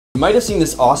You might have seen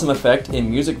this awesome effect in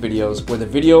music videos where the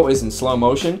video is in slow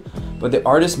motion, but the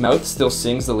artist's mouth still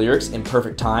sings the lyrics in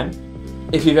perfect time.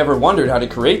 If you've ever wondered how to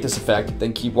create this effect,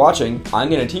 then keep watching. I'm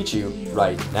going to teach you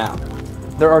right now.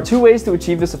 There are two ways to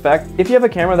achieve this effect. If you have a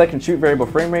camera that can shoot variable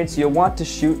frame rates, you'll want to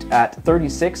shoot at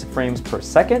 36 frames per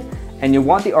second, and you'll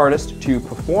want the artist to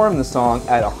perform the song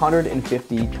at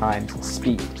 150 times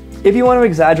speed. If you want to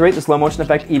exaggerate the slow motion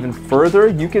effect even further,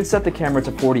 you can set the camera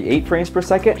to 48 frames per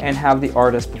second and have the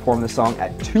artist perform the song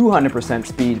at 200%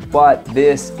 speed, but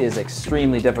this is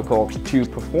extremely difficult to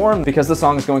perform because the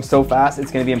song is going so fast, it's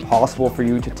going to be impossible for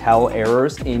you to tell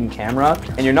errors in camera,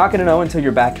 and you're not going to know until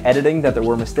you're back editing that there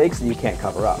were mistakes that you can't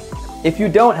cover up. If you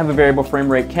don't have a variable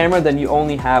frame rate camera, then you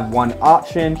only have one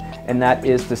option, and that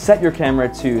is to set your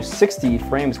camera to 60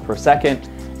 frames per second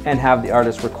and have the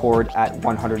artist record at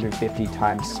 150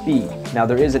 times speed. Now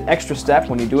there is an extra step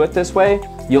when you do it this way.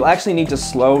 You'll actually need to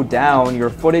slow down your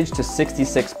footage to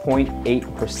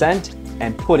 66.8%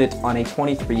 and put it on a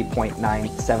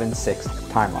 23.976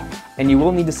 timeline. And you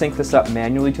will need to sync this up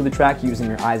manually to the track using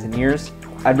your eyes and ears.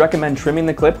 I'd recommend trimming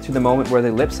the clip to the moment where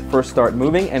the lips first start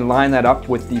moving and line that up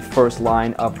with the first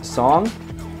line of the song.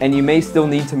 And you may still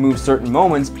need to move certain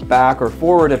moments back or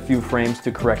forward a few frames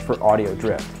to correct for audio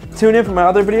drift. Tune in for my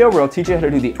other video where I'll teach you how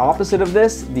to do the opposite of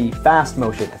this, the fast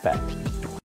motion effect.